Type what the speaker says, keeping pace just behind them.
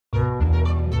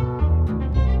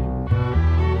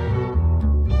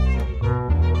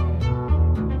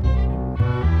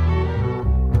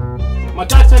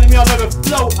I never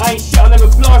flow. I ain't shit, I never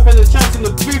blow. If there's a chance in the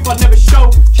booth, I never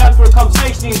show. Chance for a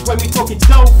conversation is when we talking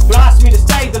dough. When I ask me to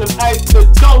stay, then I'm out the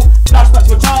door. Flashback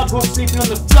to my childhood, sleeping on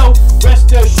the floor. Rest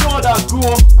assured I grew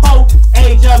up poor.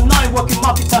 Age 9, working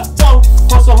markets at 4.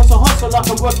 Hustle, hustle, hustle, like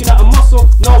I'm working at a muscle.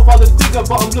 No father figure,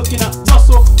 but I'm looking at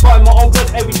Russell. Fighting my own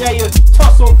blood every day, a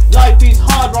tussle. Life is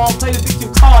hard, or I'll play the victim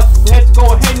card. I'm here to go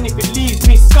ahead, and if it leaves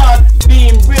me scarred,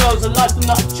 being real is a life and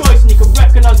not a choice. And you can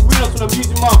recognize real when I'm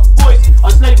using my voice. I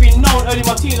just let it be known, early in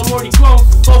my teens, I'm already grown.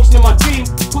 Focusing on my dream,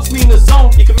 puts me in the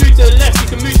zone. You can move to the left, you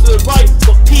can move to the right,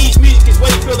 but peace, music is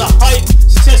where you feel the hype.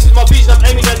 Success is my vision, I'm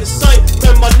aiming at the sight.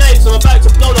 Remember my name, so I'm about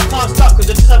to blow, I can't stop, cause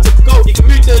I just have to go. You can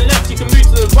move to the left, you can move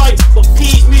to the right, but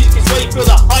peace, music is where you feel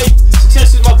the hype.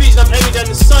 Success is my vision, I'm aiming at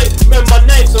the sight. Remember my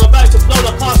name, so I'm about to blow,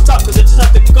 I can't stop, cause I just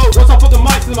have to go. Once I put the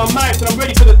mic in my mouth, and I'm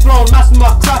ready for the throne. Mastering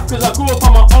my craft, cause I grew up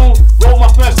on my own. Wrote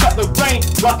my first track, The Rain,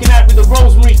 rocking out with the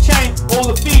Rosemary chain. All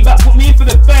the feedback put me in for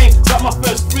the fame. Got my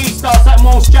first freestyle, set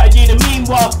my own strategy in the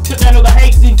meanwhile. Shut down all the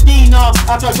haters in D-Now.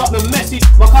 After I got the message,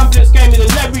 my confidence gave me the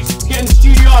leverage to get in the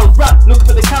studio and rap. Look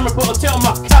up at the camera, put a tail on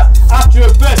my cap. After a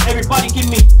verse, everybody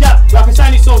give me that. Like I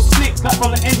sounded so slick, clap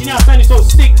from the engineer, I sounded so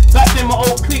sick. Back then my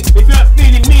old click, if you ain't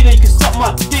feeling me, then you can suck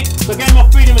my dick. So I gave my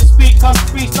freedom to speak, come to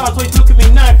freestyle, so you look at me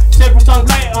now. Several songs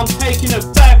later, I'm taking a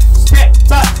back. Step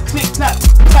back, click, clap,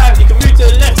 bang. You can move to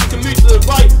the left, you can move to the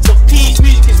right, but peace,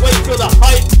 music is where you feel the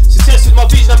hype. Success is my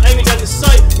vision, I'm aiming at the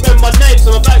sight. Remember my name,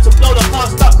 so I'm about to blow, I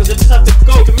can't stop, cause I just have to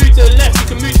go. You can move to the left, you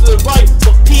can move to the right,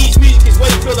 but peace, music is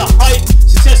where you feel the hype.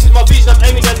 Success is my vision, I'm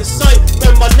aiming at the sight.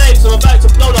 Remember my name, so I'm about to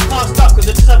blow, I can't stop, cause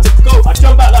I just have to go. I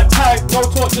jump out like pow, no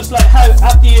talk just like how.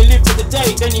 After you live for the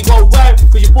day, then you go wow,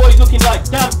 cause your boy's looking like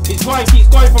damn. His grind keeps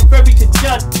going from February to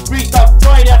Jan. Freestyle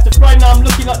Friday after Friday, now I'm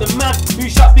looking like the man. Who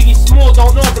shot Biggie Small,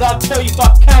 don't know, but I'll tell you if I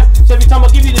can. So every time I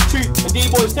give you the truth, and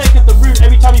D-boys take up the route.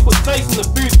 Every time you put space in the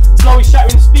booth, flowing,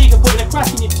 shattering the speaker, putting a crack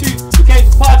in your tooth. We came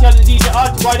to party, had the DJ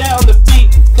hard to ride out on the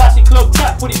beat. Classic club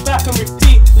tap, put it back and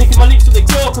repeat. Licking my lips with the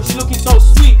girl, cause she looking so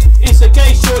sweet. It's a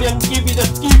gay shorty, I can give you the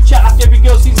future. After every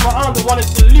girl sees my arm, they wanna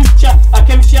salute ya. I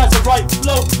chemistry has the right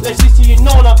flow. Let's listen, you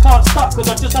know, and I can't stop, cause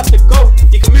I just have to go.